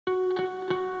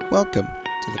Welcome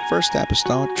to the First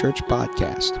Apostolic Church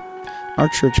Podcast. Our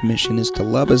church mission is to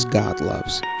love as God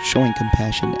loves, showing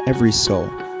compassion to every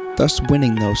soul, thus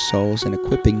winning those souls and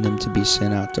equipping them to be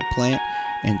sent out to plant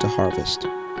and to harvest.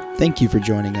 Thank you for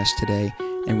joining us today,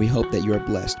 and we hope that you are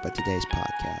blessed by today's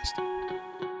podcast.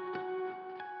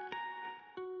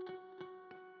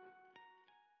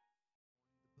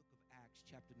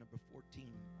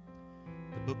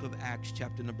 The book of Acts,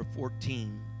 chapter number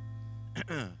 14.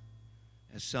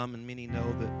 As some and many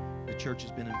know, that the church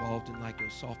has been involved in like a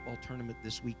softball tournament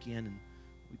this weekend, and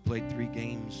we played 3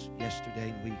 games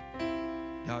yesterday, and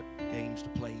we got games to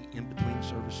play in between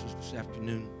services this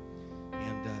afternoon.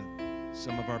 And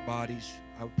some of our bodies,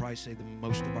 I would probably say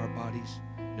most of our bodies,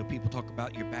 you know, people talk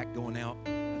about your back going out.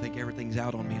 I think everything's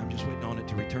out on me. I'm just waiting on it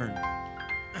to return.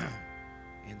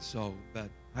 And so, but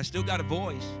I still got a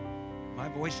voice. My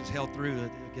voice is held through.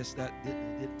 I guess that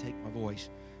didn't take my voice.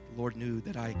 The Lord knew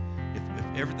that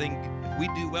if we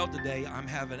do well today, I'm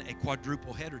having a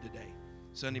quadruple header today.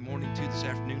 Sunday morning, 2 this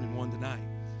afternoon, and 1 tonight.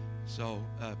 So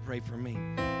pray for me.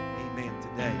 Amen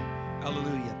today.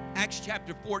 Hallelujah. Acts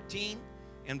chapter 14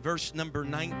 and verse number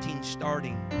 19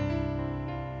 starting.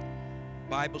 The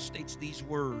Bible states these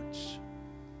words.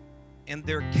 And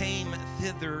there came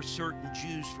thither certain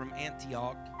Jews from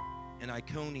Antioch and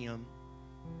Iconium,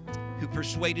 who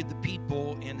persuaded the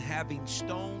people, and having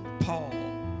stoned Paul,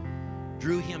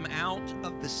 drew him out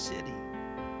of the city,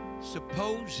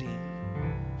 supposing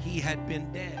he had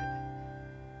been dead.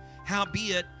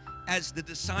 Howbeit, as the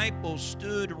disciples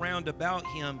stood round about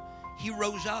him, he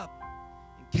rose up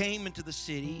and came into the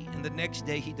city, and the next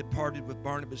day he departed with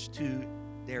Barnabas to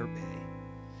Derbe.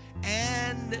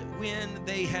 And when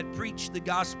they had preached the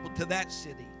gospel to that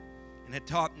city and had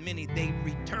taught many, they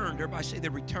returned. Everybody say they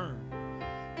returned.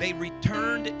 They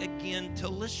returned again to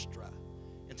Lystra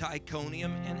and to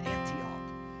Iconium and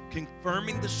Antioch,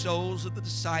 confirming the souls of the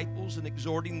disciples and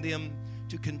exhorting them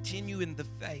to continue in the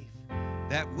faith,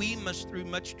 that we must through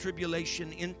much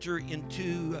tribulation enter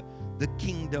into the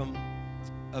kingdom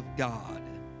of God.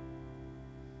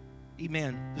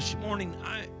 Amen. This morning,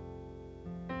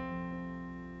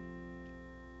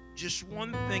 just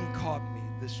one thing caught me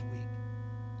this week,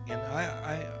 and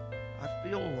I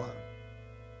feel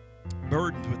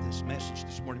burdened with this message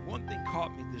this morning. One thing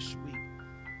caught me this week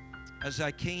as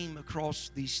I came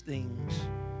across these things,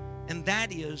 and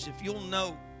that is, if you'll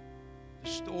note the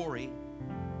story,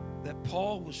 that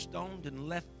Paul was stoned and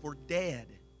left for dead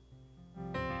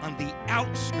on the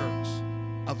outskirts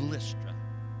of Lystra.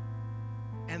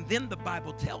 And then the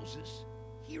Bible tells us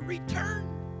he returned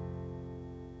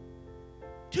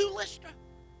to Lystra.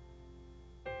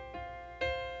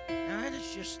 And that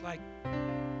is just like,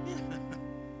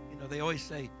 you know, they always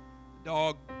say, the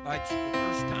dog bites you the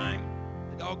first time,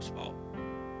 the dog's fault. If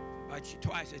it bites you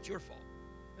twice, it's your fault.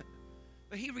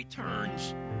 But he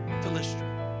returns to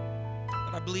Lystra.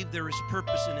 But I believe there is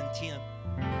purpose and intent,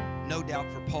 no doubt,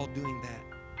 for Paul doing that.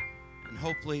 And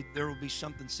hopefully there will be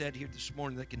something said here this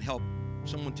morning that can help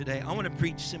someone today. I want to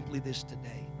preach simply this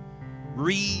today: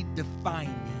 redefining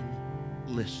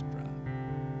Lystra.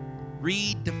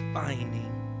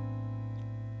 Redefining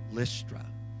Lystra.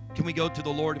 Can we go to the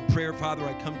Lord in prayer? Father,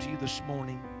 I come to you this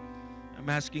morning. I'm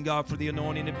asking God for the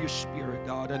anointing of your Spirit,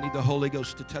 God. I need the Holy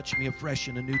Ghost to touch me afresh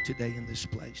and anew today in this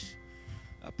place.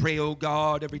 I pray, oh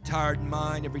God, every tired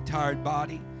mind, every tired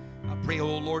body. I pray,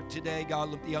 oh Lord, today, God,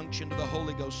 let the unction of the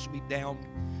Holy Ghost sweep down.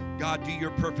 God, do your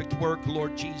perfect work,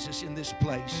 Lord Jesus, in this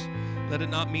place. Let it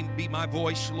not be my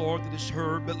voice, Lord, that is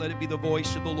heard, but let it be the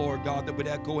voice of the Lord, God, that would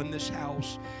echo in this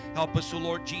house. Help us, O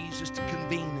Lord Jesus, to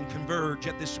convene and converge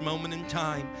at this moment in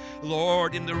time.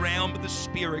 Lord, in the realm of the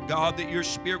Spirit, God, that your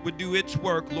Spirit would do its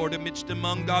work, Lord,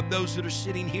 among, God, those that are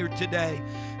sitting here today.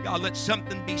 God, let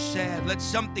something be said. Let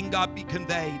something, God, be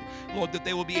conveyed, Lord, that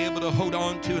they will be able to hold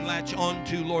on to and latch on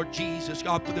to, Lord Jesus,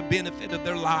 God, for the benefit of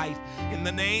their life. In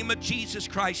the name of Jesus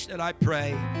Christ that I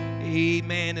pray.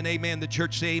 Amen and amen. The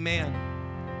church say amen.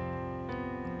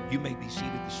 You may be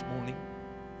seated this morning.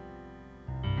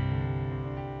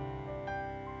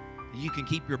 You can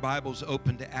keep your Bibles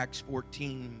open to Acts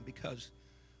 14, because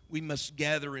we must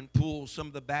gather and pull some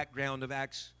of the background of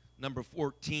Acts number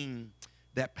 14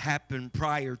 that happened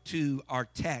prior to our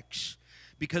text.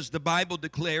 Because the Bible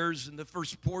declares in the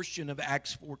first portion of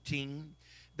Acts 14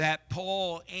 that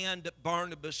Paul and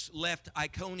Barnabas left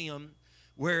Iconium,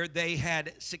 where they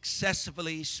had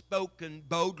successfully spoken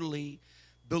boldly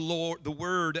the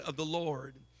word of the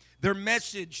Lord. Their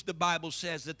message, the Bible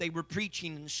says, that they were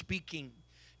preaching and speaking,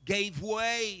 gave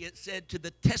way, it said, to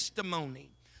the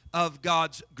testimony of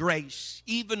God's grace,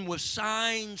 even with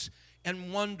signs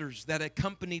and wonders that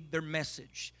accompanied their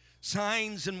message.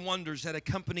 signs and wonders that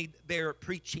accompanied their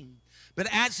preaching. But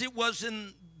as it was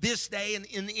in this day and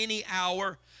in any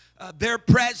hour, their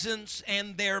presence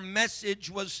and their message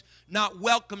was not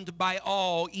welcomed by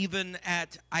all, even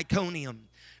at Iconium.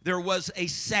 There was a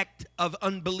sect of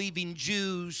unbelieving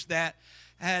Jews that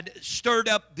had stirred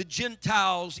up the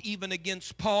Gentiles even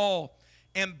against Paul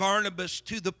and Barnabas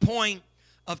to the point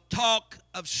of talk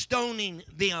of stoning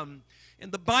them.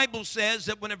 And the Bible says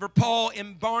that whenever Paul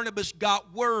and Barnabas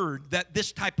got word that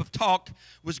this type of talk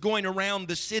was going around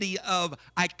the city of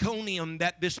Iconium,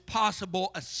 that this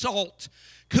possible assault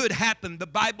could happen, the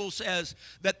Bible says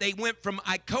that they went from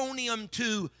Iconium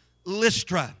to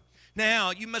Lystra.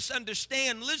 Now, you must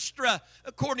understand, Lystra,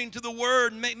 according to the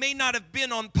word, may not have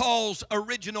been on Paul's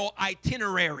original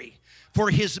itinerary for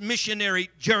his missionary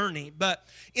journey. But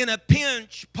in a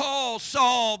pinch, Paul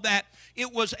saw that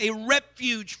it was a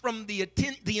refuge from the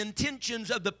intentions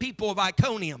of the people of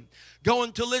Iconium.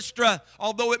 Going to Lystra,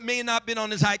 although it may not have been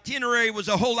on his itinerary, was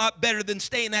a whole lot better than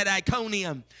staying at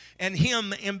Iconium and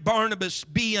him and Barnabas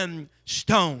being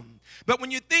stoned. But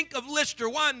when you think of Lystra,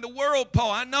 why in the world,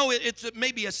 Paul? I know it's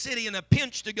maybe a city in a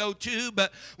pinch to go to,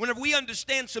 but whenever we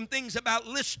understand some things about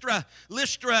Lystra,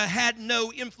 Lystra had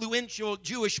no influential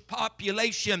Jewish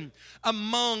population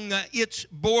among its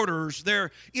borders.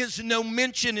 There is no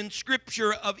mention in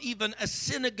Scripture of even a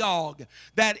synagogue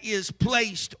that is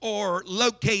placed or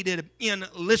located in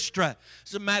Lystra.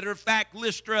 As a matter of fact,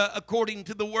 Lystra, according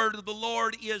to the word of the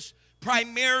Lord, is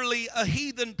primarily a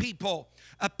heathen people,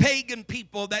 a pagan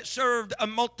people that served a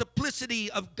multiplicity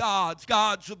of gods,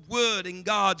 gods of wood and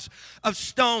gods of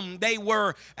stone. They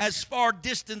were as far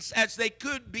distant as they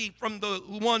could be from the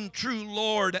one true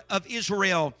Lord of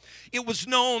Israel. It was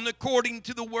known, according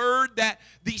to the word, that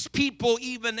these people,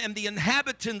 even and the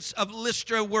inhabitants of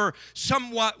Lystra, were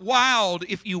somewhat wild,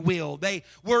 if you will. They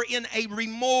were in a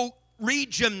remote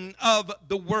region of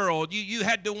the world. You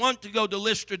had to want to go to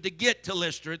Lystra to get to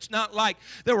Lystra. It's not like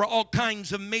there were all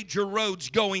kinds of major roads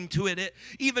going to it. It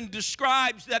even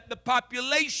describes that the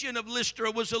population of Lystra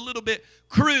was a little bit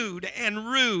crude and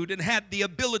rude and had the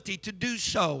ability to do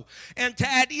so. And to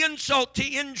add insult to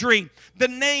injury, the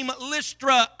name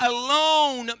Lystra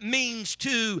alone means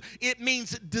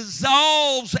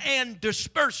dissolves and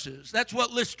disperses. That's what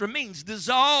Lystra means,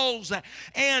 dissolves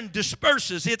and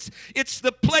disperses. It's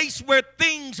the place where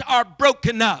things are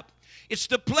broken up. It's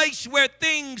the place where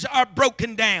things are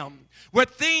broken down, where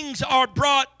things are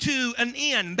brought to an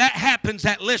end. That happens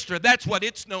at Lystra. That's what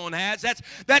it's known as.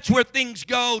 That's where things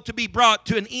go to be brought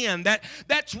to an end.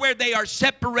 That's where they are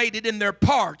separated in their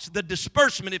parts. The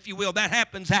disbursement, if you will, that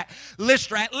happens at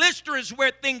Lystra. At Lystra is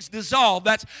where things dissolve.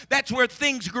 That's where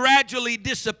things gradually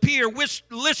disappear.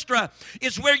 Lystra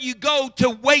is where you go to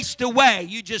waste away.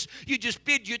 You just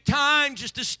bid your time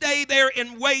just to stay there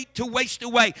and wait to waste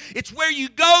away. It's where you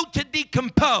go to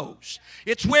decompose.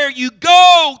 It's where you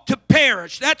go to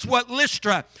perish. That's what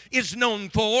Lystra is known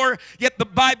for. Yet the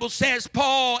Bible says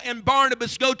Paul and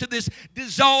Barnabas go to this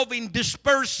dissolving,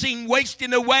 dispersing,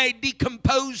 wasting away,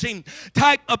 decomposing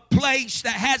type of place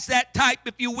that has that type,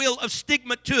 if you will, of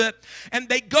stigma to it. And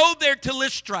they go there to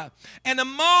Lystra. And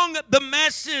among the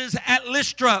masses at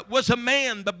Lystra was a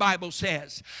man, the Bible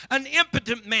says. An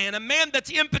impotent man, a man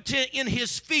that's impotent in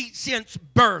his feet since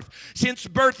birth. Since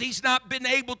birth, he's not been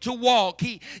able to walk.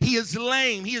 He is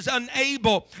lame. He is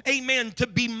unable, amen, to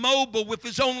be mobile with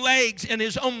his own legs and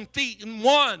his own feet. And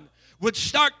one would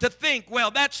start to think,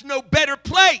 well, that's no better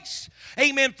place,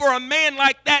 amen, for a man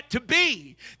like that to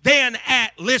be than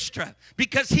at Lystra.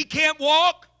 Because he can't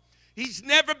walk. He's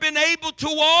never been able to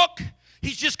walk.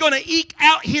 He's just going to eke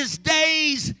out his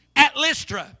days at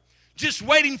Lystra, just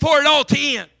waiting for it all to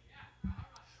end.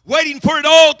 Waiting for it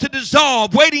all to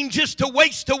dissolve, waiting just to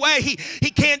waste away. He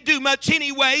can't do much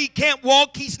anyway. He can't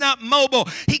walk. He's not mobile.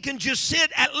 He can just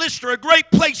sit at Lystra, a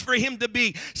great place for him to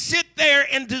be. Sit there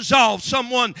and dissolve.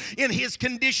 Someone in his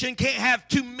condition can't have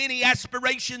too many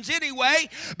aspirations anyway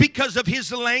because of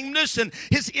his lameness and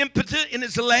his impotence in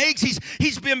his legs.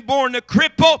 He's been born a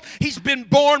cripple. He's been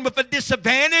born with a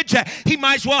disadvantage. He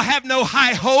might as well have no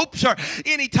high hopes or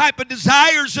any type of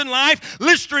desires in life.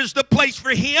 Lystra is the place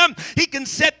for him. He can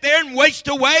sit there and waste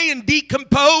away and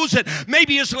decompose, and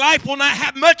maybe his life will not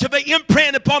have much of an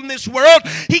imprint upon this world.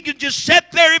 He can just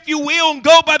sit there, if you will, and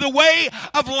go by the way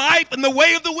of life and the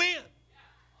way of the wind.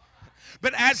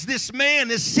 But as this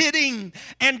man is sitting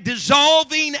and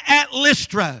dissolving at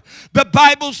Lystra, the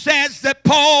Bible says that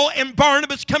Paul and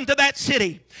Barnabas come to that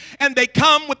city. And they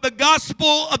come with the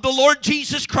gospel of the Lord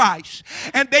Jesus Christ.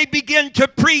 And they begin to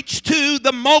preach to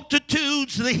the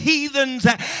multitudes, the heathens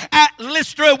at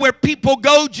Lystra, where people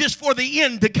go just for the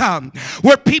end to come.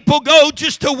 Where people go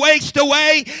just to waste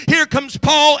away. Here comes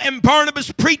Paul and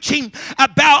Barnabas preaching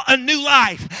about a new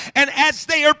life. And as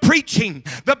they are preaching,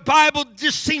 the Bible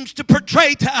just seems to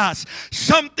portray to us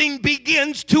something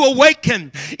begins to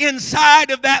awaken inside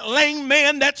of that lame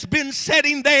man that's been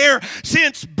sitting there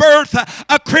since birth,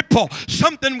 a cripple.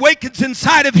 Something wakens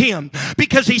inside of him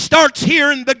because he starts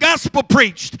hearing the gospel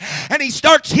preached, and he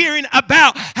starts hearing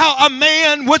about how a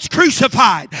man was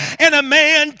crucified and a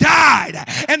man died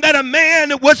and that a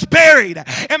man was buried,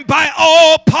 and by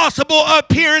all possible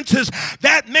appearances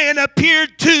that man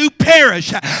appeared to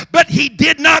perish, but he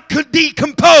did not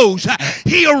decompose.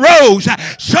 He arose.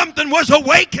 Something was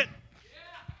awakened.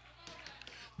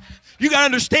 You got to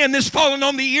understand this falling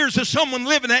on the ears of someone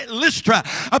living at Lystra,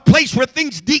 a place where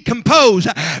things decompose.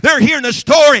 They're hearing a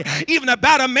story even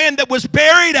about a man that was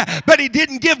buried, but he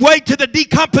didn't give way to the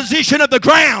decomposition of the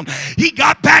ground. He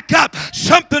got back up.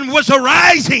 Something was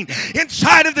arising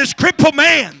inside of this crippled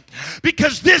man.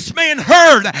 Because this man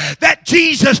heard that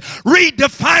Jesus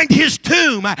redefined his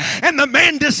tomb. And the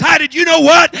man decided, you know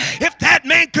what? If that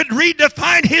man could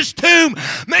redefine his tomb,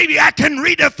 maybe I can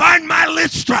redefine my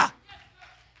Lystra.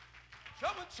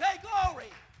 Say glory.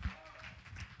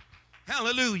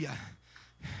 Hallelujah.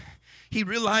 He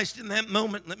realized in that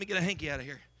moment, let me get a hanky out of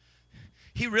here.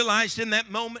 He realized in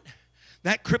that moment,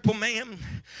 that crippled man,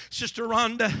 Sister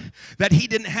Rhonda, that he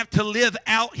didn't have to live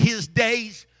out his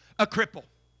days a cripple.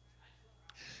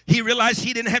 He realized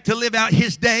he didn't have to live out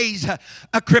his days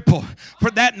a cripple.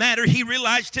 For that matter, he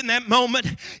realized in that moment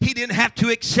he didn't have to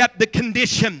accept the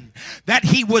condition that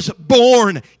he was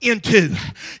born into.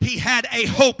 He had a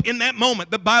hope in that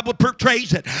moment. The Bible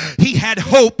portrays it. He had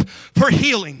hope for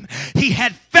healing. He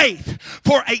had faith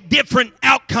for a different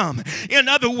outcome. In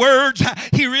other words,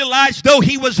 he realized though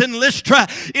he was in Lystra,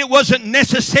 it wasn't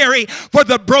necessary for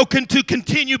the broken to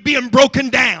continue being broken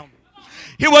down.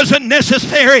 It wasn't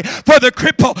necessary for the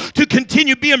cripple to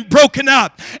continue being broken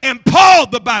up. And Paul,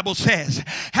 the Bible says,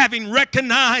 having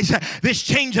recognized this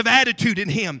change of attitude in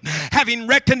him, having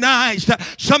recognized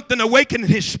something awakened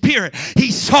in his spirit, he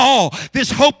saw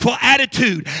this hopeful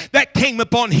attitude that came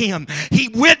upon him. He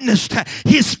witnessed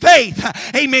his faith,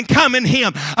 amen, come in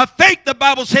him. A faith, the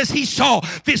Bible says, he saw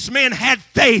this man had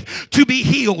faith to be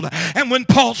healed. And when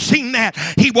Paul seen that,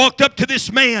 he walked up to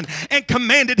this man and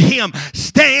commanded him,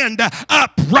 stand up.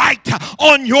 Right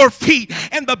on your feet.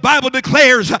 And the Bible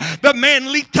declares the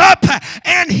man leaped up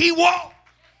and he walked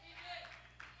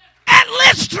at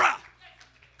Lystra.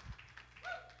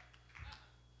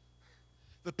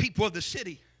 The people of the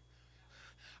city,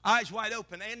 eyes wide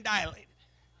open and dilated,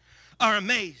 are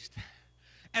amazed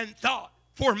and thought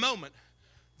for a moment,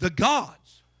 the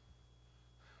gods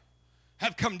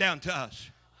have come down to us.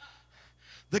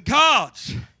 The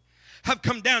gods have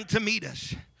come down to meet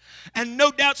us. And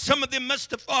no doubt some of them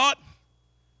must have thought,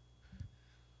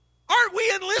 aren't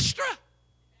we in Lystra?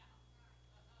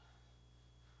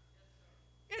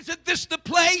 Isn't this the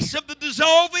place of the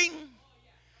dissolving?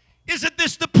 Isn't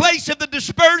this the place of the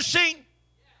dispersing?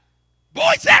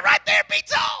 Boys, that right there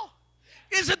beats all.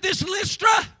 Isn't this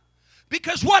Lystra?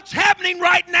 Because what's happening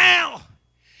right now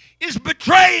is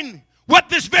betraying what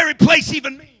this very place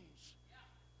even means.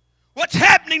 What's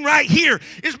happening right here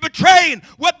is betraying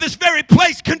what this very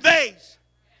place conveys.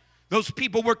 Those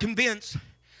people were convinced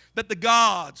that the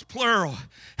gods, plural,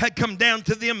 had come down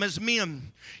to them as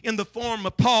men in the form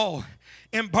of Paul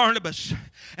and Barnabas.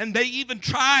 And they even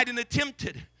tried and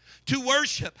attempted to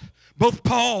worship both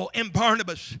Paul and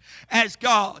Barnabas as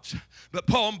gods. But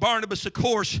Paul and Barnabas, of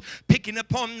course, picking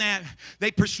up on that,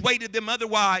 they persuaded them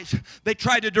otherwise. They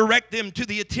tried to direct them to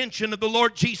the attention of the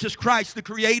Lord Jesus Christ, the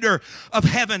creator of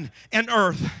heaven and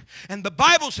earth. And the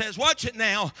Bible says, watch it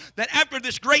now, that after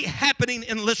this great happening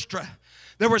in Lystra,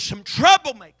 there were some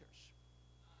troublemakers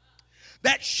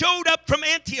that showed up from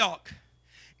Antioch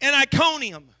and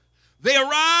Iconium. They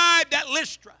arrived at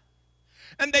Lystra,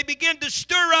 and they began to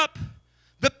stir up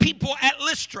the people at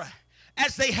Lystra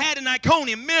as they had in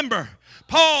Iconium. Remember,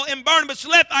 Paul and Barnabas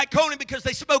left Iconium because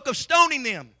they spoke of stoning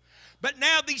them. But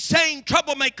now these same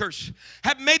troublemakers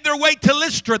have made their way to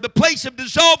Lystra, the place of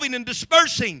dissolving and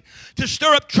dispersing, to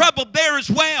stir up trouble there as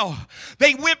well.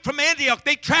 They went from Antioch.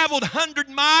 They traveled 100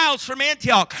 miles from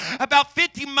Antioch, about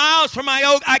 50 miles from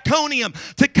Iconium,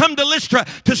 to come to Lystra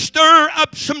to stir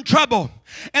up some trouble.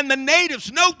 And the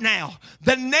natives, note now,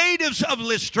 the natives of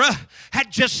Lystra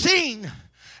had just seen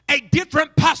a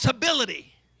different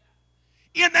possibility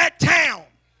in that town,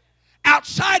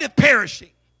 outside of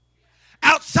perishing,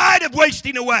 outside of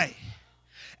wasting away.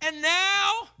 And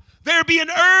now they're being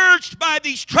urged by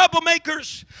these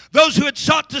troublemakers, those who had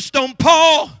sought to stone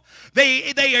Paul.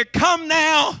 They are come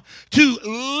now to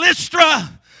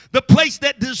Lystra, the place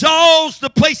that dissolves, the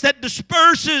place that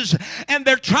disperses, and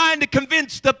they're trying to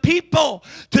convince the people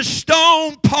to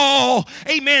stone Paul,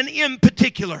 amen, in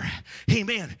particular.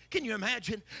 Amen. Can you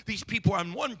imagine? These people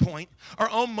on one point are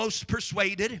almost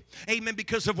persuaded, amen,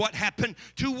 because of what happened,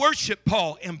 to worship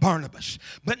Paul and Barnabas.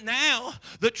 But now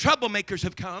the troublemakers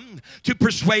have come to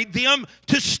persuade them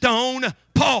to stone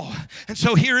Paul. And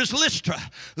so here is Lystra.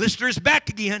 Lystra is back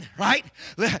again, right?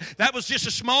 That was just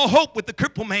a small hope with the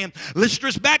crippled man.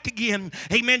 Lystra's back again,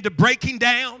 amen, to breaking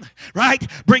down, right?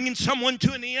 Bringing someone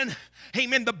to an end.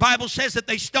 Amen. The Bible says that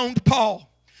they stoned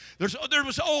Paul. There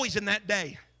was always in that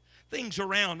day things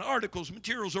around, articles,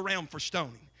 materials around for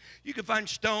stoning. You could find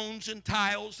stones and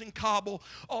tiles and cobble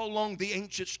all along the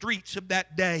ancient streets of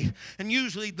that day. And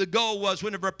usually the goal was,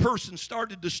 whenever a person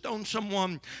started to stone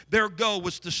someone, their goal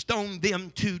was to stone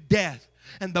them to death.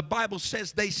 And the Bible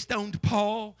says they stoned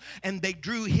Paul and they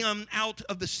drew him out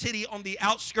of the city, on the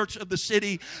outskirts of the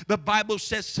city. The Bible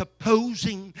says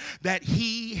supposing that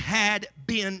he had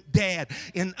been dead.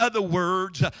 In other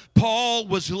words, Paul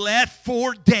was left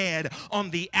for dead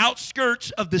on the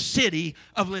outskirts of the city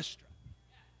of Lystra.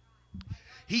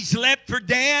 He's left for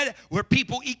dead where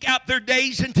people eke out their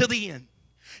days until the end.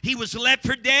 He was left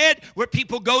for dead where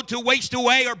people go to waste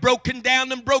away or broken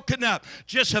down and broken up.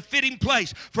 Just a fitting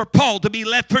place for Paul to be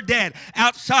left for dead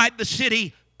outside the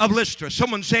city of Lystra.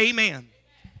 Someone say amen.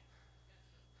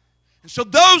 And so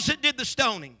those that did the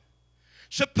stoning,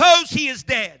 suppose he is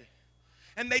dead,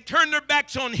 and they turn their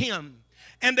backs on him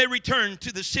and they return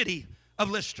to the city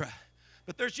of Lystra.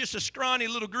 But there's just a scrawny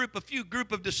little group, a few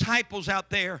group of disciples out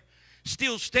there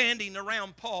still standing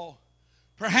around Paul,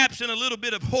 perhaps in a little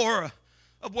bit of horror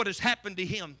of what has happened to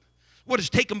him, what has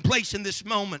taken place in this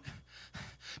moment,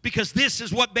 because this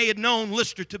is what they had known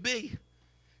Lystra to be.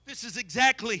 This is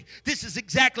exactly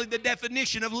the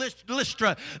definition of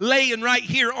Lystra, laying right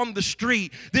here on the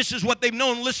street. This is what they've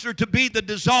known Lystra to be: the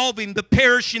dissolving, the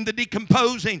perishing, the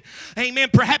decomposing.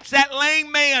 Amen. Perhaps that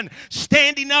lame man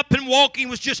standing up and walking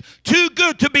was just too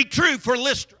good to be true for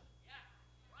Lystra.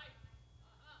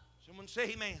 Someone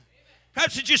say amen.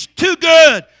 Perhaps it's just too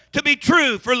good to be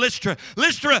true for Lystra.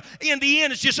 Lystra, in the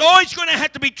end, is just always going to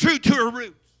have to be true to her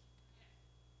roots.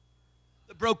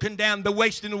 The broken down, the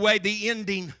wasting away, the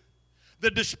ending,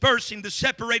 the dispersing, the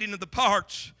separating of the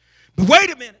parts. But wait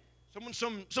a minute.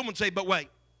 Someone say, but wait.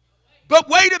 But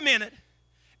wait a minute.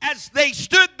 As they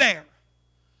stood there,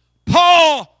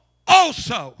 Paul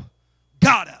also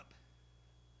got up.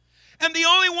 And the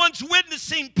only ones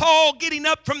witnessing Paul getting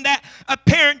up from that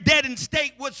apparent deadened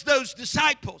state was those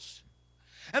disciples.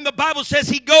 And the Bible says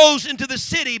he goes into the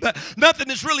city, but nothing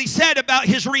is really said about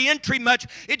his re-entry much.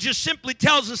 It just simply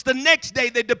tells us the next day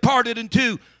they departed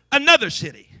into another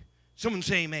city. Someone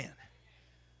say amen.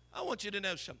 I want you to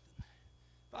know something.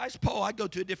 If I was Paul, I'd go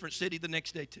to a different city the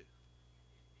next day too.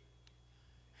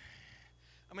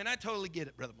 I mean, I totally get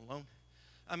it, Brother Malone.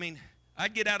 I mean,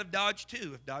 I'd get out of Dodge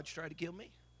too if Dodge tried to kill me.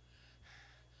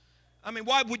 I mean,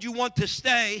 why would you want to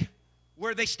stay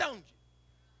where they stoned you?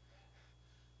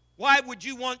 Why would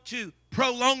you want to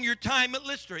prolong your time at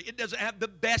Lystra? It doesn't have the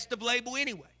best of label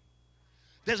anyway.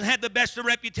 It doesn't have the best of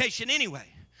reputation anyway.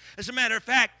 As a matter of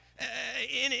fact,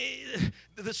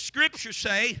 the scriptures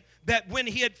say that when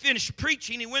he had finished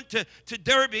preaching, he went to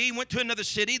Derbe, he went to another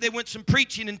city, they went some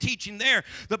preaching and teaching there.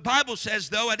 The Bible says,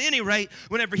 though, at any rate,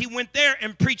 whenever he went there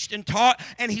and preached and taught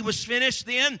and he was finished,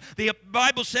 then the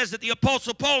Bible says that the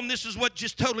Apostle Paul, and this is what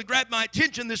just totally grabbed my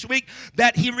attention this week,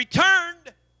 that he returned.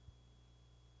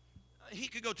 He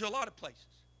could go to a lot of places.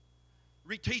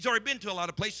 He's already been to a lot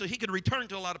of places, so he could return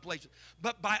to a lot of places.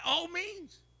 But by all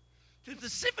means, to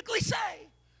specifically say,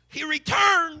 he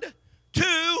returned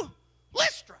to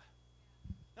Lystra.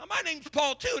 Now, my name's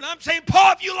Paul, too, and I'm saying, Paul,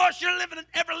 have you lost your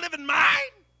ever-living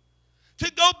mind?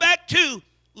 To go back to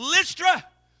Lystra,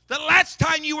 the last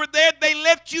time you were there, they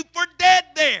left you for dead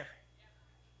there.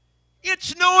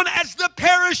 It's known as the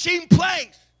perishing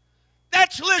place.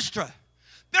 That's Lystra.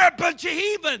 They're a bunch of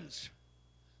heathens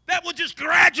that will just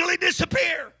gradually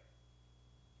disappear.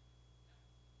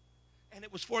 And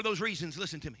it was for those reasons,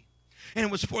 listen to me, and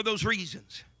it was for those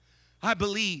reasons, I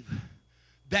believe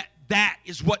that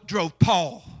is what drove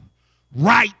Paul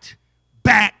right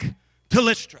back to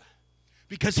Lystra.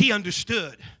 Because he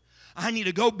understood, I need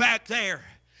to go back there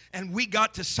And we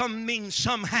got to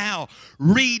somehow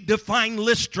redefine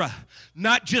Lystra,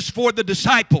 not just for the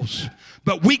disciples,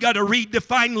 but we got to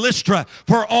redefine Lystra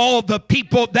for all the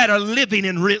people that are living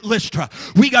in Lystra.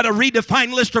 We got to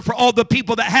redefine Lystra for all the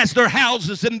people that has their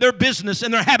houses and their business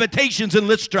and their habitations in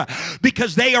Lystra,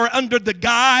 because they are under the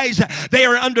guise, they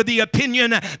are under the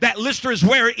opinion that Lystra is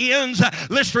where it ends,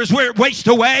 Lystra is where it wastes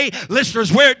away, Lystra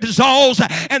is where it dissolves,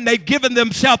 and they've given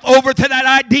themselves over to that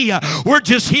idea. We're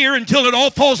just here until it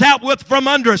all falls out from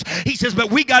under us. He says,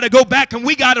 but we got to go back and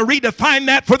we got to redefine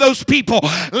that for those people,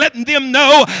 letting them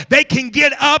know they can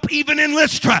get up even in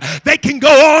Lystra. They can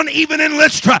go on even in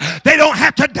Lystra. They don't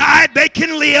have to die. They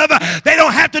can live. They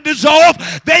don't have to dissolve.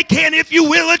 They can, if you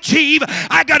will, achieve.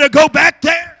 I got to go back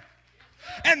there.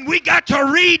 And we got to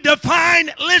redefine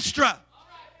Lystra.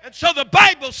 And so the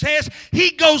Bible says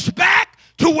he goes back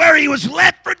to where he was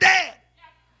left for dead.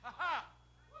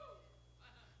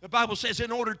 The Bible says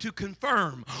in order to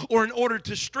confirm or in order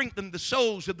to strengthen the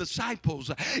souls of the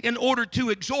disciples, in order to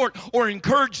exhort or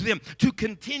encourage them to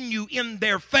continue in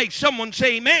their faith. Someone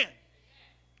say amen.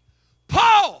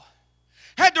 Paul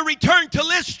had to return to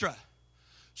Lystra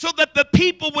so that the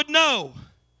people would know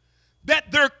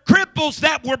that their cripples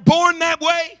that were born that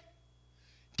way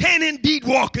can indeed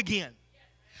walk again.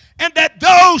 And that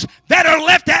those that are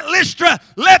left at Lystra,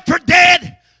 left for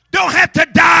dead, don't have to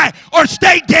die or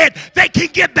stay dead. They can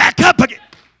get back up again.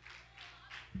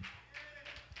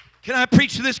 Can I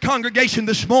preach to this congregation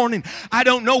this morning? I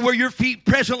don't know where your feet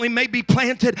presently may be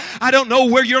planted. I don't know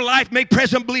where your life may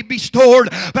presently be stored.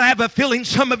 But I have a feeling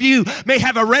some of you may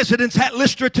have a residence at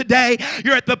Lystra today.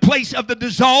 You're at the place of the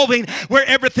dissolving, where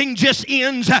everything just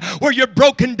ends, where you're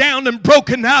broken down and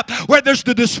broken up, where there's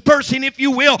the dispersing, if you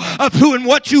will, of who and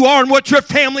what you are and what your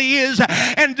family is.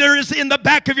 And there is in the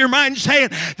back of your mind saying,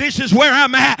 this is where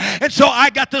I'm at. And so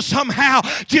I got to somehow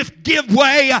just give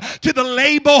way to the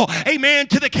label, amen,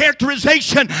 to the characterization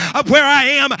of where I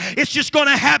am. It's just going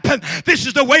to happen. This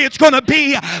is the way it's going to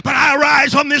be. But I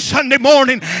arise on this Sunday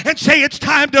morning and say it's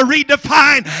time to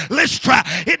redefine Lystra.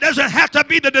 It doesn't have to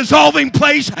be the dissolving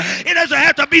place. It doesn't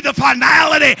have to be the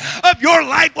finality of your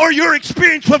life or your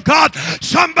experience with God.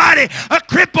 Somebody, a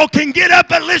cripple can get up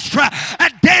at Lystra. A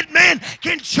dead man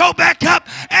can show back up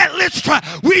at Lystra.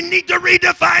 We need to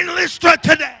redefine Lystra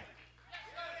today.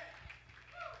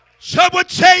 Someone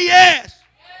say yes.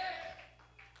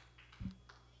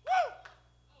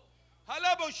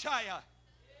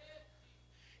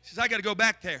 He says, I got to go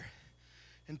back there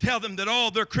and tell them that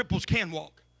all their cripples can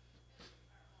walk.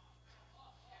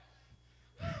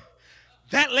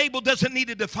 That label doesn't need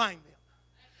to define them.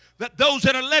 That those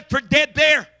that are left for dead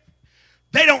there,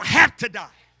 they don't have to die.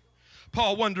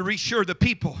 Paul wanted to reassure the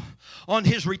people on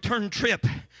his return trip.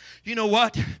 You know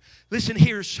what? Listen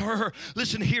here, sir.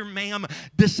 Listen here, ma'am.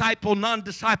 Disciple,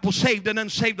 non-disciple, saved and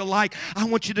unsaved alike. I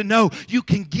want you to know you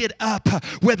can get up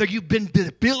whether you've been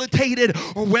debilitated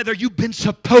or whether you've been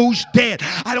supposed dead.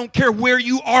 I don't care where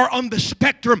you are on the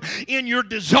spectrum in your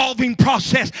dissolving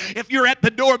process. If you're at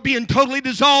the door being totally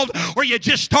dissolved or you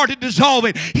just started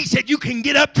dissolving, he said you can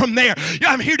get up from there.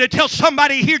 I'm here to tell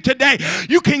somebody here today,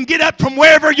 you can get up from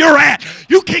wherever you're at.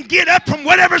 You can get up from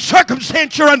whatever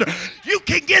circumstance you're under. You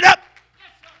can get up.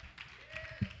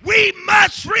 We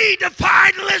must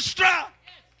redefine Lystra.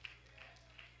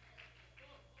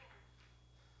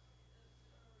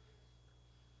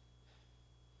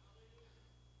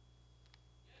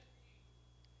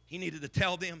 He needed to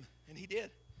tell them, and he did.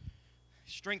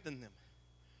 He strengthened them,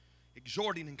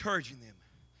 exhorting, encouraging them,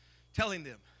 telling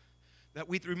them that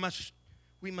we must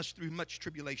through much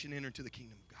tribulation enter into the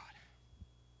kingdom of God.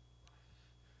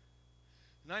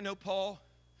 And I know Paul,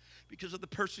 because of the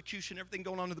persecution, everything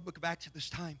going on in the book of Acts at this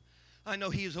time, I know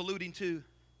he is alluding to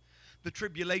the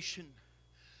tribulation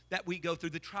that we go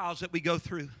through, the trials that we go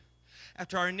through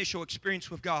after our initial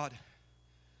experience with God.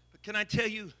 But can I tell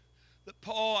you that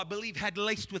Paul, I believe, had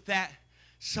laced with that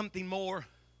something more.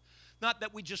 Not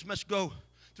that we just must go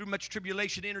through much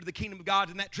tribulation to enter the kingdom of God,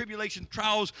 and that tribulation,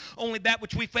 trials, only that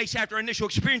which we face after our initial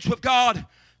experience with God.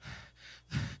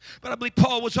 But I believe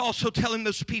Paul was also telling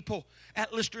those people,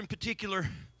 at Lystra in particular,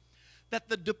 that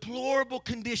the deplorable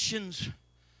conditions,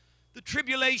 the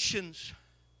tribulations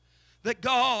that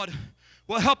God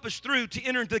will help us through to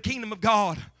enter into the kingdom of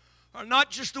God are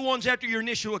not just the ones after your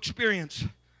initial experience,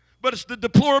 but it's the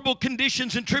deplorable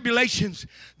conditions and tribulations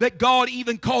that God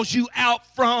even calls you out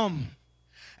from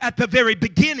at the very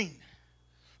beginning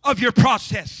of your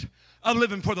process of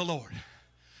living for the Lord.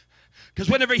 Because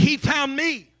whenever he found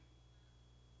me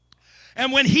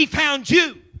and when he found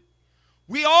you,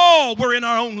 we all were in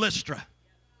our own Lystra.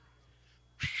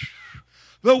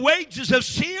 The wages of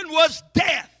sin was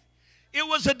death. It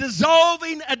was a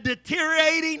dissolving, a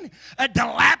deteriorating, a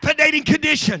dilapidating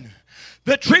condition.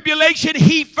 The tribulation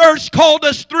He first called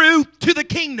us through to the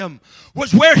kingdom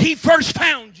was where He first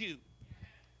found you.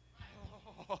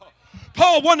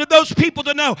 Paul wanted those people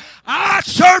to know, I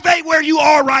survey where you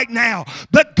are right now,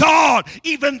 but God,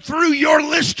 even through your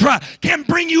Lystra, can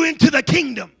bring you into the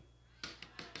kingdom.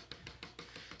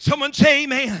 Someone say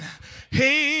amen.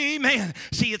 Amen.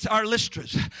 See, it's our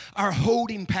Lystras, our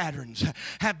holding patterns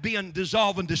have been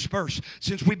dissolved and dispersed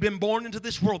since we've been born into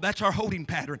this world. That's our holding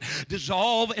pattern.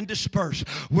 Dissolve and disperse.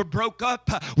 We're broke up.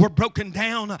 We're broken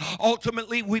down.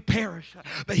 Ultimately, we perish.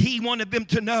 But He wanted them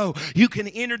to know you can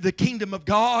enter the kingdom of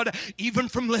God even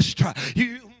from Lystra.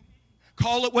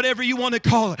 Call it whatever you want to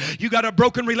call it. You got a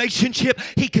broken relationship,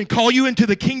 He can call you into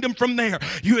the kingdom from there.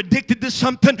 You addicted to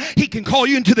something, He can call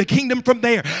you into the kingdom from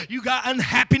there. You got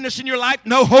unhappiness in your life,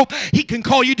 no hope, He can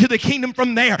call you to the kingdom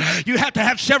from there. You have to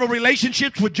have several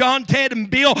relationships with John, Ted, and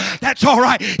Bill. That's all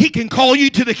right. He can call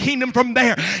you to the kingdom from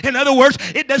there. In other words,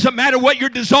 it doesn't matter what your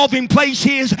dissolving place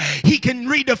is. He can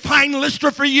redefine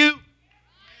Lystra for you.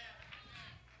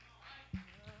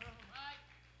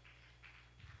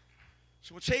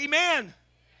 So say amen.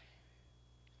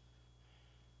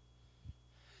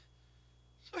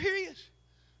 So here he is,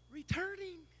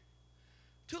 returning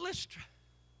to Lystra.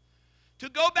 To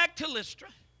go back to Lystra.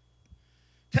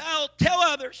 Tell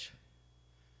others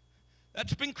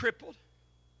that's been crippled.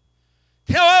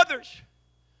 Tell others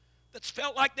that's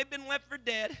felt like they've been left for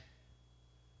dead.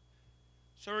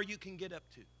 Sir, you can get up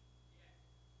too.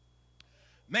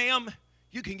 Ma'am,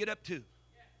 you can get up too.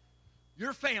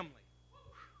 Your family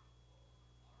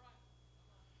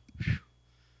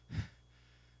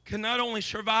can not only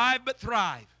survive but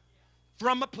thrive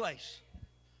from a place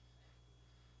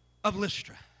of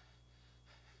Lystra.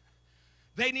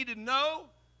 They needed to know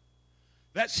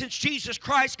that since Jesus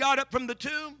Christ got up from the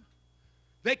tomb,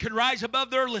 they could rise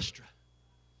above their Lystra.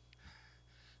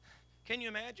 Can you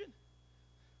imagine?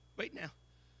 Wait now.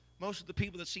 Most of the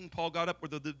people that seen Paul got up were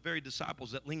the very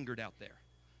disciples that lingered out there.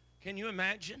 Can you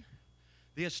imagine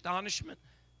the astonishment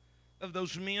of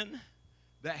those men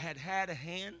that had a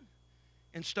hand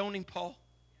in stoning Paul?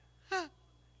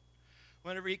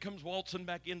 Whenever he comes waltzing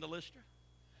back into Lystra.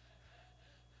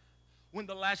 When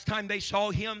the last time they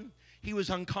saw him, he was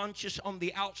unconscious on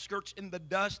the outskirts in the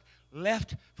dust,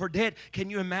 left for dead. Can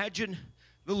you imagine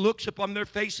the looks upon their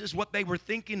faces, what they were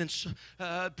thinking and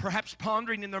perhaps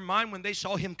pondering in their mind when they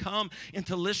saw him come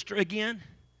into Lystra again?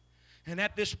 And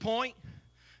at this point,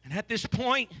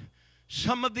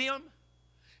 some of them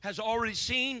has already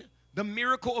seen the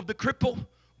miracle of the cripple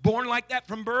born like that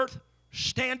from birth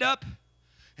stand up.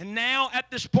 And now at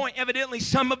this point, evidently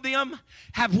some of them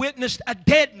have witnessed a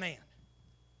dead man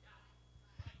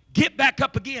get back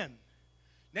up again.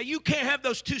 Now you can't have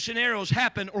those two scenarios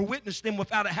happen or witness them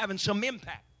without it having some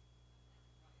impact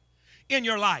in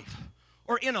your life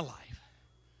or in a life.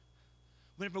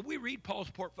 Whenever we read Paul's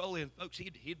portfolio, and folks,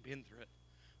 he'd been through it.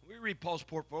 We read Paul's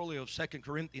portfolio of 2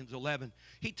 Corinthians 11.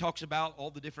 He talks about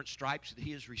all the different stripes that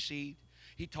he has received.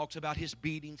 He talks about his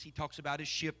beatings. He talks about his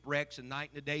shipwrecks and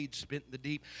night and a day he'd spent in the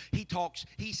deep.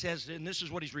 He says, and this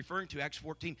is what he's referring to, Acts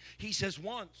 14. He says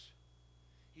once,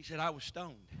 he said, I was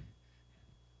stoned.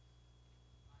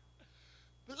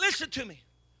 But listen to me.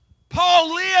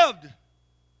 Paul lived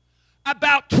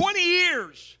about 20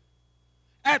 years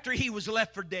after he was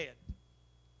left for dead.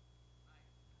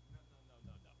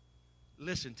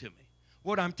 Listen to me.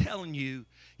 What I'm telling you,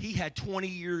 he had 20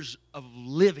 years of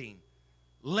living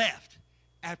left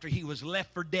after he was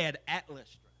left for dead at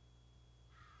Lystra.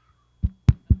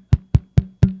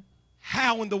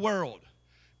 How in the world?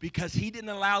 Because he didn't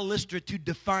allow Lystra to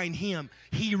define him.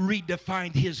 He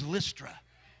redefined his Lystra.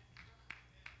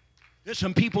 There's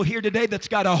some people here today that's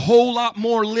got a whole lot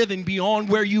more living beyond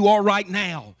where you are right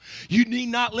now. You need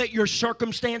not let your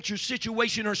circumstance, your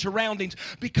situation, or surroundings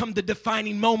become the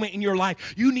defining moment in your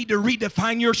life. You need to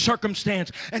redefine your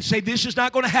circumstance and say, this is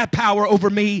not going to have power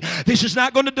over me. This is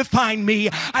not going to define me.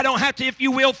 I don't have to, if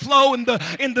you will, flow in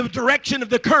the direction of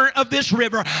the current of this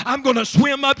river. I'm going to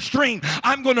swim upstream.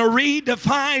 I'm going to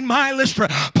redefine my Lystra.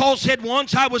 Paul said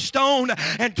once I was stoned,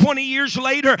 and 20 years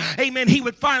later, amen, he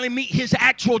would finally meet his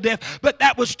actual death. But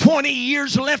that was 20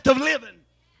 years left of living.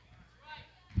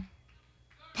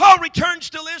 Paul returns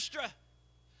to Lystra.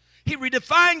 He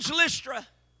redefines Lystra.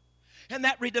 And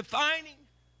that redefining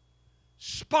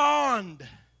spawned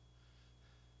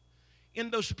in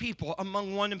those people,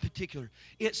 among one in particular.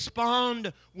 It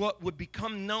spawned what would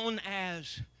become known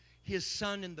as his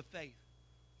son in the faith.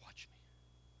 Watch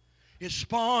me. It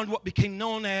spawned what became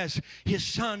known as his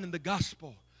son in the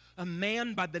gospel. A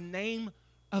man by the name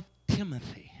of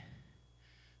Timothy.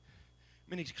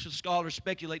 Many scholars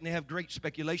speculate, and they have great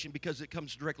speculation because it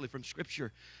comes directly from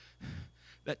Scripture,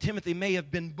 that Timothy may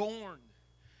have been born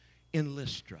in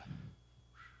Lystra.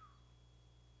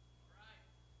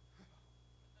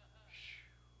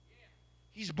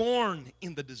 He's born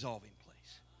in the dissolving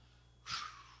place.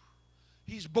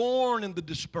 He's born in the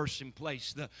dispersing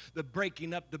place, the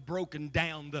breaking up, the broken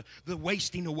down, the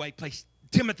wasting away place.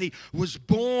 Timothy was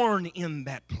born in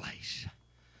that place.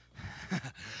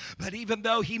 But even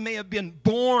though he may have been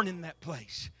born in that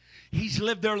place, he's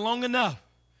lived there long enough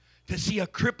to see a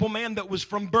crippled man that was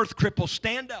from birth crippled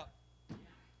stand up,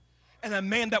 and a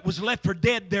man that was left for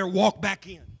dead there walk back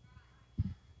in.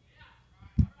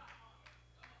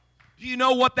 Do you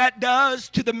know what that does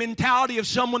to the mentality of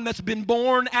someone that's been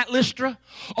born at Lystra?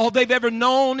 All they've ever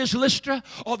known is Lystra.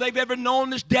 All they've ever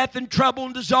known is death and trouble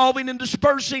and dissolving and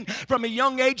dispersing. From a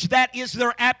young age, that is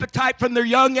their appetite from their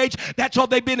young age. That's all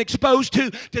they've been exposed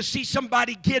to see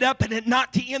somebody get up and it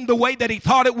not to end the way that he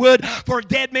thought it would, for a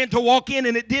dead man to walk in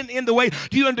and it didn't end the way.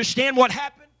 Do you understand what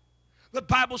happened? The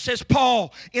Bible says,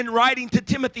 Paul, in writing to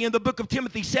Timothy in the book of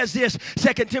Timothy, says this,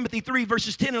 2 Timothy 3,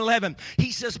 verses 10 and 11.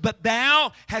 He says, but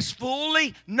thou hast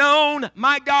fully known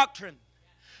my doctrine,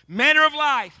 manner of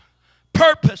life,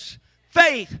 purpose,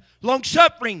 faith,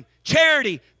 long-suffering,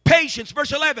 charity, patience.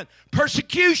 Verse 11,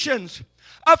 persecutions,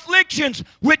 afflictions,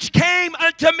 which came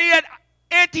unto me at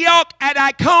Antioch, at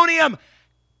Iconium,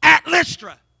 at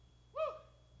Lystra.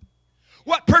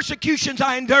 What persecutions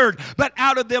I endured, but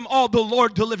out of them all the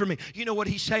Lord delivered me. You know what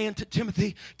he's saying to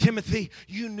Timothy? Timothy,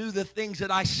 you knew the things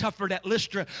that I suffered at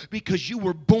Lystra because you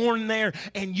were born there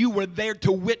and you were there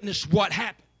to witness what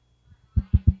happened.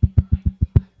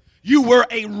 You were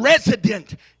a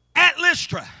resident at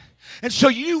Lystra. And so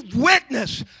you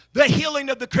witnessed the healing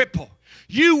of the cripple.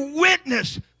 You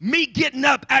witnessed me getting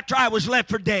up after I was left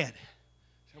for dead.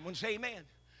 Someone say amen.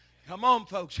 Come on,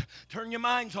 folks. Turn your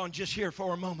minds on just here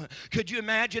for a moment. Could you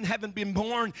imagine having been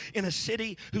born in a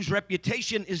city whose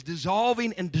reputation is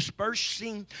dissolving and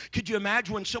dispersing? Could you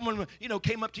imagine when someone,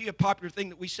 came up to you? A popular thing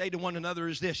that we say to one another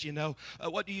is this,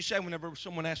 what do you say whenever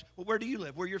someone asks, well, where do you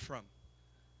live? Where you're from?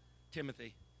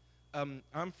 Timothy. I'm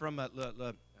from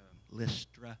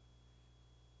Lystra.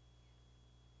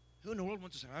 Who in the world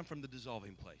wants to say, I'm from the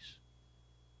dissolving place?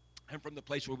 I'm from the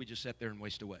place where we just sat there and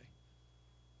waste away.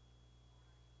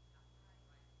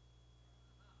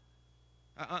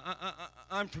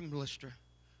 I'm from Lystra.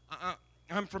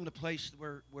 I'm from the place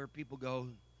where people go,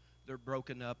 they're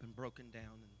broken up and broken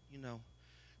down. And,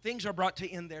 things are brought to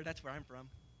end there. That's where I'm from.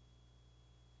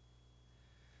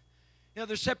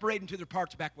 They're separated into their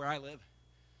parts back where I live.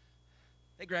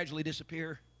 They gradually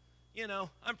disappear.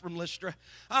 I'm from Lystra.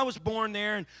 I was born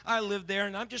there and I lived there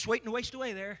and I'm just waiting to waste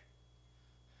away there.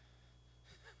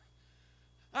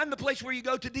 I'm the place where you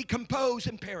go to decompose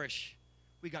and perish.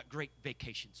 We got great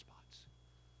vacation spots.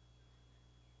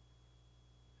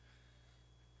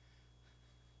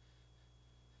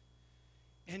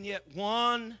 And yet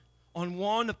on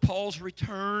one of Paul's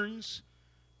returns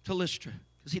to Lystra,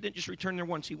 because he didn't just return there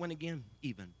once, he went again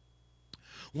even.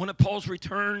 One of Paul's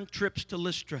return trips to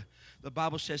Lystra, the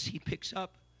Bible says he picks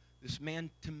up this man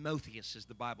Timotheus, as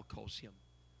the Bible calls him,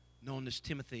 known as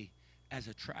Timothy, as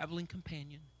a traveling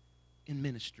companion in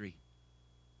ministry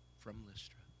from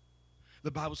Lystra.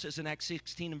 The Bible says in Acts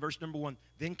 16 and verse number 1,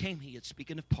 then came he, it's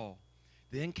speaking of Paul,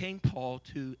 then came Paul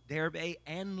to Derbe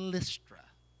and Lystra.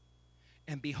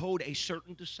 And behold, a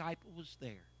certain disciple was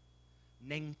there,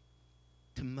 named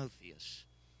Timotheus,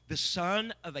 the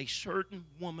son of a certain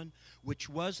woman, which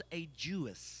was a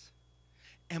Jewess,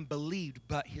 and believed,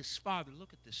 but his father,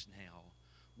 look at this now,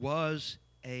 was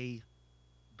a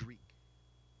Greek.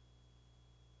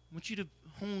 I want you to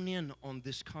hone in on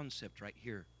this concept right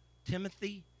here.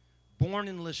 Timothy, born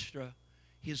in Lystra,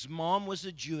 his mom was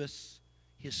a Jewess,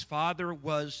 his father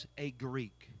was a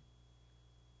Greek.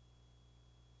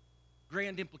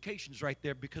 Grand implications right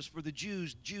there, because for the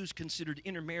Jews considered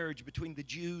intermarriage between the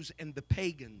Jews and the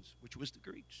pagans, which was the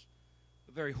Greeks,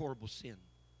 a very horrible sin.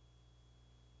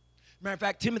 Matter of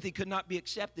fact, Timothy could not be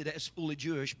accepted as fully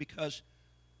Jewish because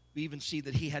we even see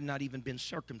that he had not even been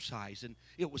circumcised, and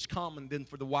it was common then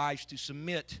for the wives to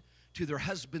submit to their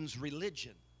husband's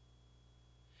religion.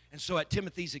 And so at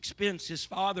Timothy's expense, his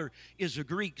father is a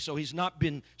Greek, so he's not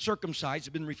been circumcised,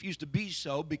 he's been refused to be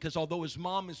so, because although his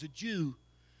mom is a Jew,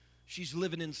 she's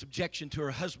living in subjection to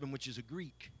her husband, which is a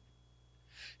Greek.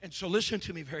 And so listen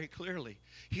to me very clearly.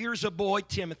 Here's a boy,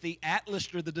 Timothy, at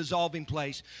Lystra, the dissolving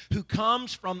place, who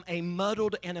comes from a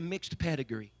muddled and a mixed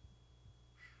pedigree.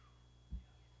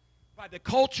 By the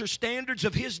culture standards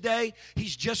of his day,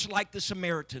 he's just like the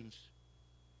Samaritans.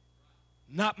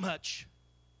 Not much.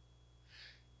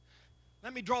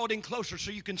 Let me draw it in closer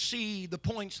so you can see the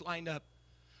points lined up.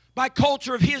 By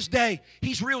culture of his day,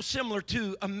 he's real similar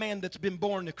to a man that's been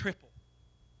born a cripple.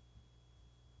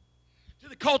 To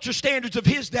the culture standards of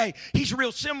his day, he's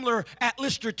real similar at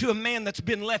Lystra to a man that's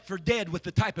been left for dead with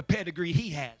the type of pedigree he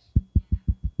has.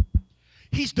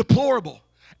 He's deplorable.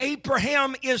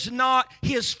 Abraham is not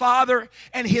his father,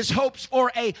 and his hopes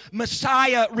for a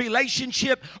Messiah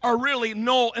relationship are really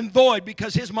null and void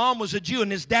because his mom was a Jew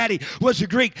and his daddy was a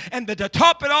Greek. And to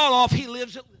top it all off, he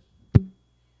lives at Lystra.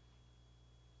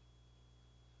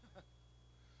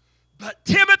 But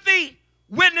Timothy,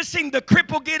 witnessing the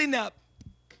cripple getting up,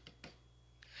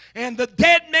 and the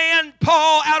dead man,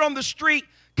 Paul, out on the street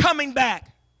coming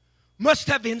back, must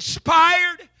have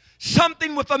inspired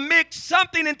something with a mix,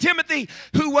 something in Timothy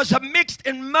who was a mixed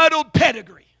and muddled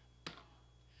pedigree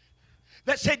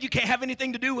that said you can't have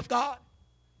anything to do with God.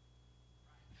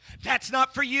 That's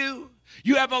not for you.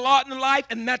 You have a lot in life,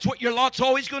 and that's what your lot's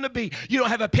always going to be. You don't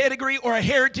have a pedigree or a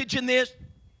heritage in this.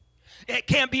 It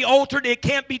can't be altered. It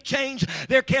can't be changed.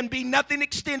 There can be nothing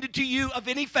extended to you of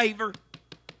any favor.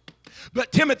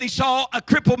 But Timothy saw a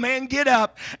crippled man get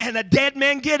up and a dead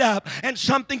man get up, and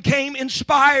something came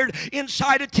inspired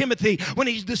inside of Timothy when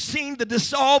he's seen the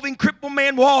dissolving crippled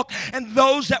man walk, and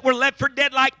those that were left for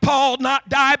dead like Paul not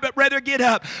die but rather get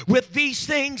up. With these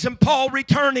things and Paul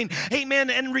returning, amen,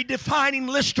 and redefining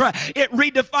Lystra, it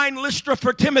redefined Lystra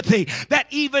for Timothy, that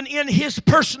even in his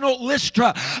personal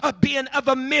Lystra of being of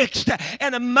a mixed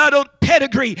and a muddled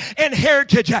pedigree and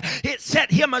heritage, it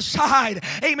set him aside,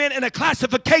 amen, in a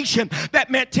classification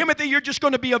that meant, Timothy, you're just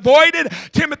going to be avoided.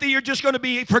 Timothy, you're just going to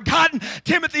be forgotten.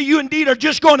 Timothy, you indeed are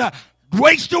just going to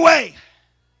waste away.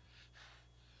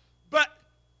 But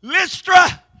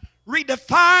Lystra,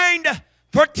 redefined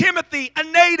for Timothy, a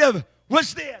native,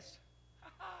 was this.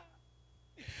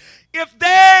 If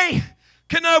they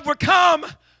can overcome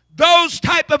those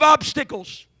type of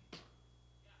obstacles,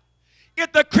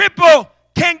 if the cripple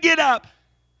can get up,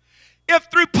 if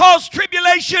through Paul's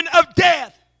tribulation of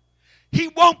death, he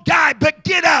won't die but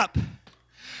get up,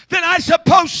 then I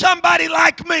suppose somebody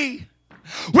like me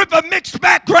with a mixed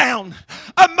background,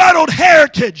 a muddled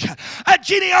heritage, a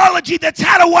genealogy that's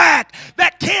out of whack,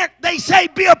 that can't, they say,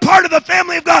 be a part of the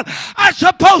family of God, I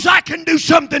suppose I can do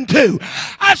something too.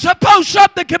 I suppose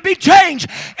something can be changed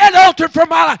and altered for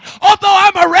my life. Although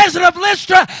I'm a resident of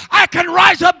Lystra, I can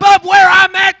rise above where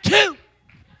I'm at too.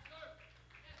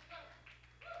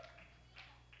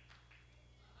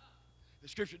 The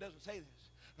scripture doesn't say this,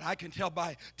 but I can tell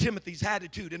by Timothy's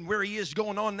attitude and where he is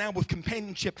going on now with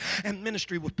companionship and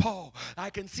ministry with Paul. I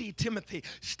can see Timothy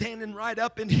standing right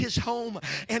up in his home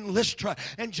in Lystra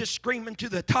and just screaming to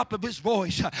the top of his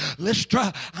voice,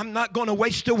 Lystra, I'm not going to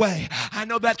waste away. I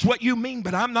know that's what you mean,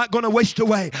 but I'm not going to waste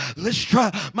away.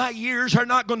 Lystra, my years are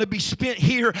not going to be spent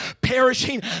here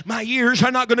perishing. My years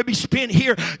are not going to be spent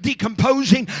here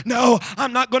decomposing. No,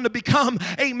 I'm not going to become,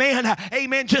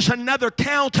 amen, just another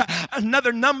count,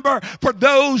 another number for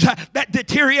those that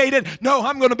deteriorated. No,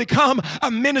 I'm going to become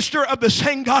a minister of the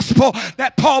same gospel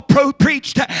that Paul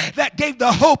preached, that gave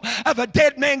the hope of a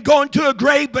dead man going to a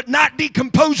grave but not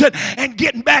decomposing and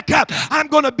getting back up. I'm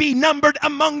going to be numbered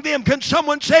among them. Can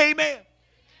someone say amen?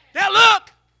 Now look,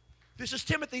 this is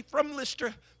Timothy from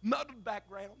Lystra, muddled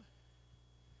background.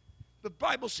 The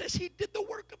Bible says he did the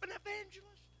work of an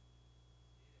evangelist.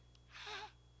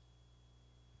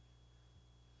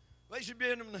 Ladies and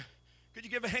gentlemen, could you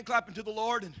give a hand clapping to the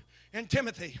Lord and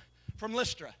Timothy from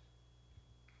Lystra?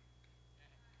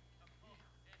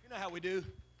 You know how we do.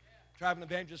 Traveling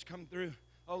evangelists come through.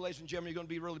 Oh, ladies and gentlemen, you're going to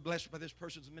be really blessed by this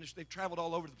person's ministry. They've traveled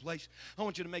all over the place. I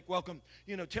want you to make welcome,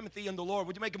 Timothy and the Lord.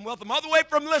 Would you make them welcome all the way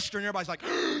from Lystra? And everybody's like,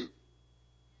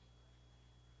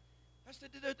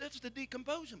 that's the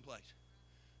decomposing place.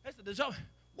 That's the dissolving.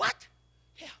 What?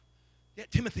 Yeah,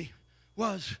 Timothy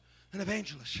was an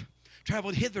evangelist.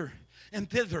 Traveled hither and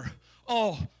thither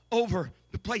all over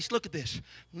the place. Look at this.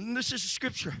 This is the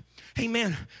scripture.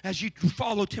 Amen. As you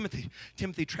follow Timothy,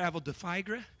 Timothy traveled to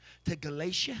Phrygia, to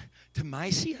Galatia, to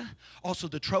Mysia, also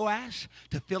to Troas,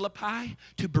 to Philippi,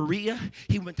 to Berea.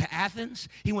 He went to Athens.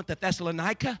 He went to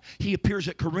Thessalonica. He appears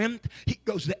at Corinth. He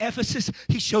goes to Ephesus.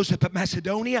 He shows up at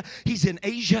Macedonia. He's in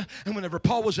Asia. And whenever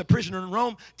Paul was a prisoner in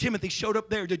Rome, Timothy showed up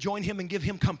there to join him and give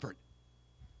him comfort.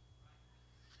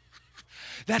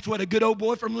 That's what a good old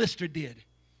boy from Lystra did.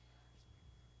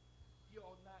 You're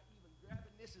not even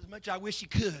grabbing this as much. I wish you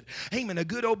could. Amen. A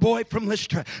good old boy from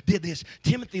Lystra did this.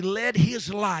 Timothy led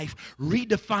his life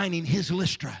redefining his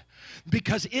Lystra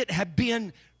because it had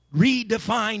been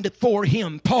redefined for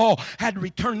him. Paul had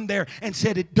returned there and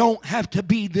said it don't have to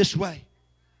be this way.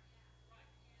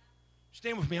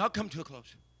 Stand with me. I'll come to a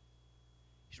close.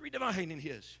 He's redefining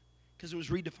his because it was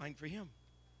redefined for him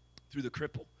through the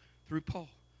cripple, through Paul.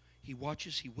 He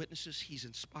watches, he witnesses, he's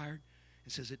inspired,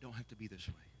 and says it don't have to be this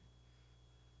way.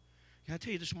 Can I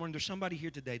tell you this morning, there's somebody here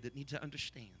today that needs to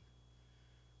understand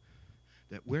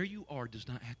that where you are does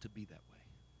not have to be that way.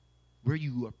 Where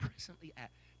you are presently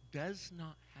at does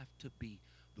not have to be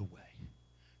the way.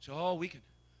 So, we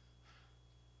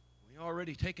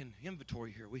already taken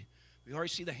inventory here. We already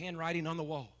see the handwriting on the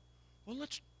wall. Well,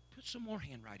 let's put some more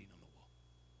handwriting on the wall.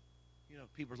 You know,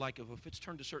 people are like, well, if it's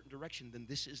turned a certain direction, then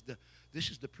this is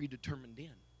the predetermined end.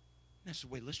 And that's the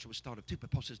way Lystra was thought of too. But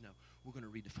Paul says, no, we're going to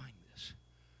redefine this.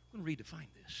 We're going to redefine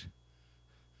this.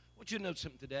 I want you to know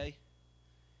something today.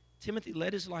 Timothy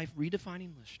led his life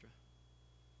redefining Lystra.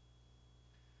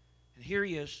 And here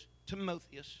he is,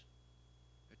 Timotheus,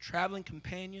 a traveling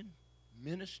companion,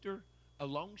 minister,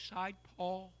 alongside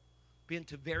Paul, been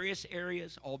to various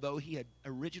areas, although he had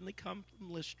originally come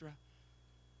from Lystra.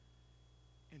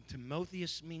 And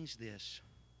Timotheus means this: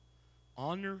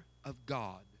 honor of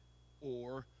God,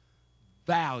 or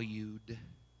valued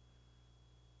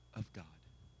of God.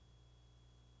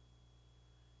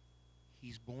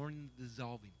 He's born in the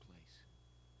dissolving place,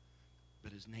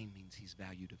 but his name means he's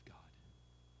valued of God.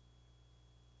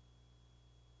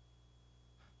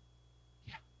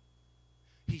 Yeah.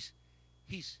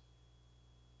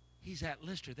 He's at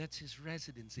Lystra. That's his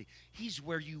residency. He's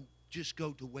where you just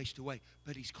go to waste away,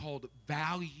 but he's called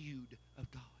valued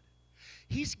of God.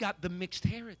 He's got the mixed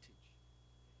heritage.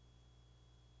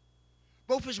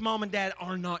 Both his mom and dad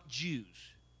are not Jews.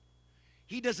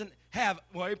 He doesn't have,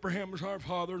 well, Abraham was our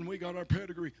father and we got our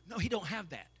pedigree. No, he don't have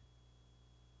that.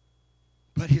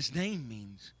 But his name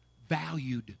means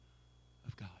valued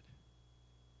of God.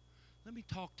 Let me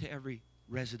talk to every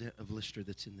resident of Lystra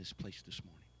that's in this place this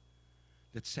morning,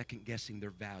 that's second-guessing their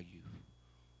value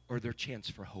or their chance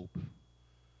for hope.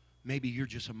 Maybe you're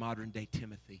just a modern-day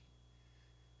Timothy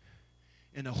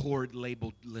in a horrid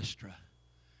labeled Lystra.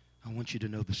 I want you to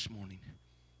know this morning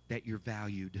that you're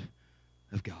valued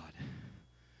of God.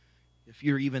 If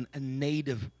you're even a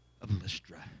native of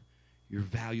Lystra, you're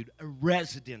valued. A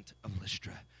resident of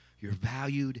Lystra, you're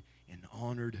valued and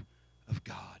honored of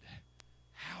God.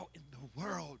 How in the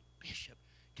world, Bishop,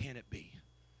 can it be?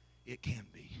 It can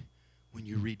be when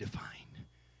you redefine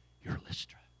your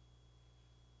Lystra.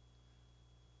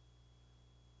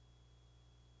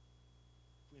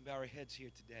 If we bow our heads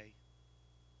here today.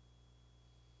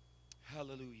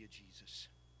 Hallelujah, Jesus.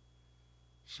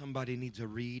 Somebody needs a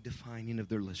redefining of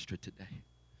their Lystra today.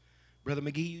 Brother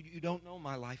McGee, you don't know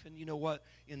my life, and you know what?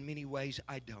 In many ways,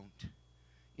 I don't.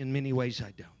 In many ways,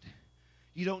 I don't.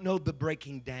 You don't know the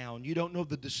breaking down. You don't know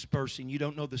the dispersing. You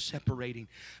don't know the separating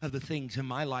of the things in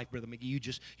my life, Brother McGee.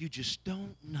 You just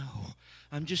don't know.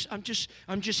 I'm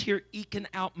just here eking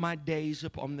out my days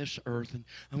upon this earth, and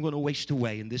I'm going to waste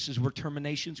away. And this is where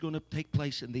termination is going to take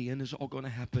place, and the end is all going to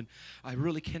happen. I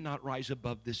really cannot rise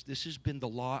above this. This has been the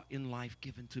law in life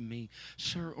given to me.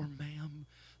 Sir or ma'am,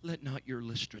 let not your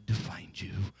Lystra define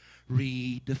you.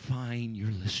 Redefine your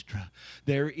Lystra.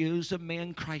 There is a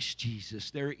man, Christ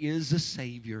Jesus. There is a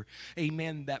Savior.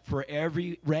 Amen. That for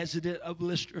every resident of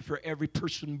Lystra, for every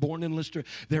person born in Lystra,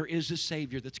 there is a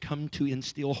Savior that's come to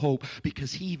instill hope,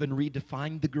 because he even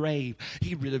redefined the grave.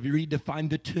 He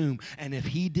redefined the tomb. And if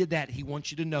he did that, he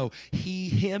wants you to know he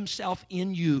himself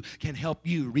in you can help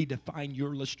you redefine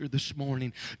your Lystra this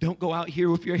morning. Don't go out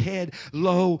here with your head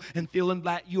low and feeling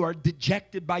that you are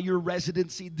dejected by your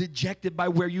residency, dejected by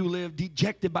where you live,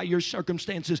 dejected by your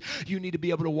circumstances. You need to be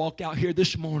able to walk out here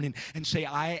this morning and say,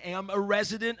 I am a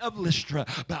resident of Lystra,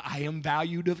 but I am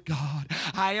valued of God.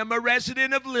 I am a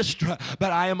resident of Lystra,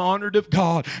 but I am honored of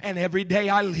God. And every day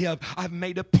I live, I've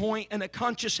made a point and a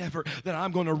conscious effort that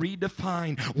I'm going to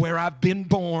redefine where I've been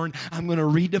born. I'm going to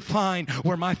redefine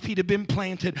where my feet have been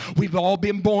planted. We've all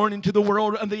been born into the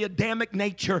world of the Adamic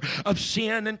nature of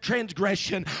sin and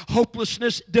transgression,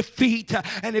 hopelessness, defeat,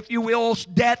 and if you will,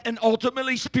 death, and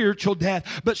ultimately spiritual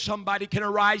death. But somebody can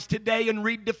arise today and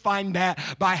redefine that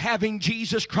by having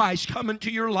Jesus Christ come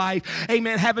into your life.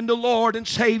 Amen. Having the Lord and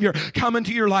Savior come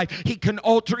into your life. He can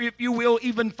alter, if you will,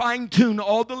 even fine-tune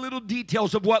all the little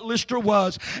details of what Lystra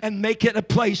was and make it a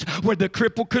place where the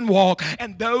cripple can walk.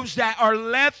 And those that are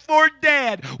left for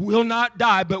dead will not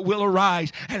die, but will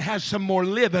arise and have some more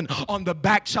living on the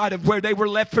backside of where they were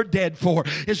left for dead for.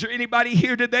 Is there anybody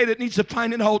here today that needs to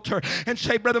find an altar and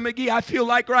say, Brother McGee, I feel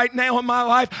like right now in my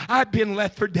life I've been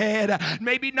left for dead?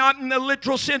 Maybe not in the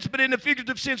literal sense, but in the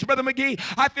figurative sense, Brother McGee,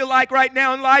 I feel like right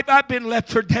now in life I've been left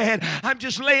for dead. I'm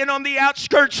just laying on the outside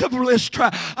outskirts of Lystra.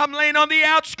 I'm laying on the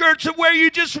outskirts of where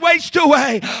you just waste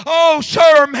away. Oh,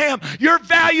 sir, ma'am, you're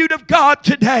valued of God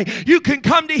today. You can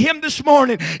come to Him this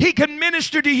morning. He can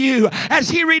minister to you. As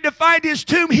He redefined His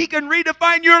tomb, He can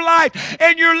redefine your life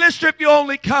and your Lystra if you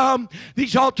only come.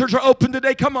 These altars are open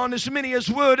today. Come on, as many as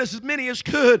would, as many as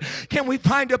could. Can we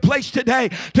find a place today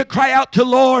to cry out to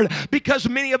Lord? Because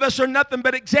many of us are nothing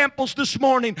but examples this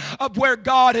morning of where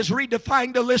God has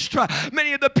redefined a Lystra.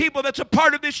 Many of the people that's a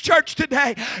part of this church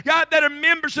today, God, that are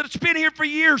members that's been here for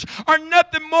years, are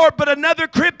nothing more but another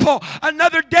cripple,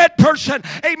 another dead person,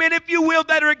 amen, if you will,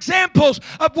 that are examples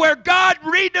of where God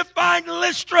redefined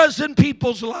Lystras in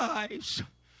people's lives.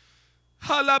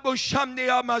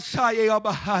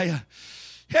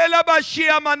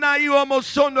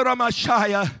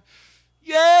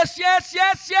 Yes, yes,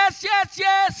 yes, yes, yes,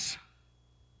 yes.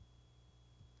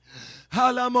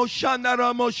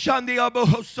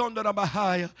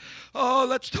 Oh,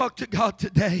 let's talk to God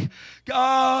today.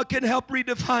 God can help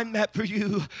redefine that for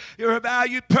you. You're a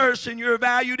valued person. You're a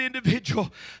valued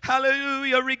individual.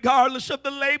 Hallelujah. Regardless of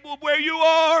the label of where you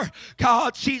are,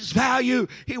 God sees value.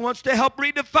 He wants to help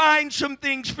redefine some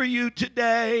things for you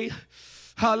today.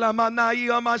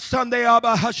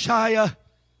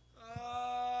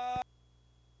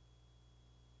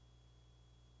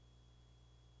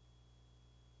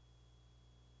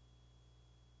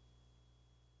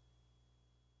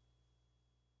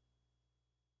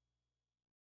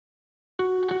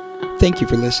 Thank you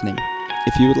for listening.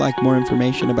 If you would like more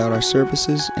information about our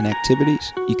services and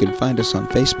activities, you can find us on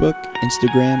Facebook,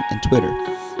 Instagram, and Twitter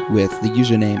with the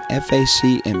username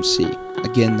FACMC.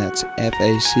 Again, that's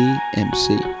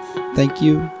FACMC. Thank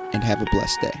you, and have a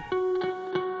blessed day.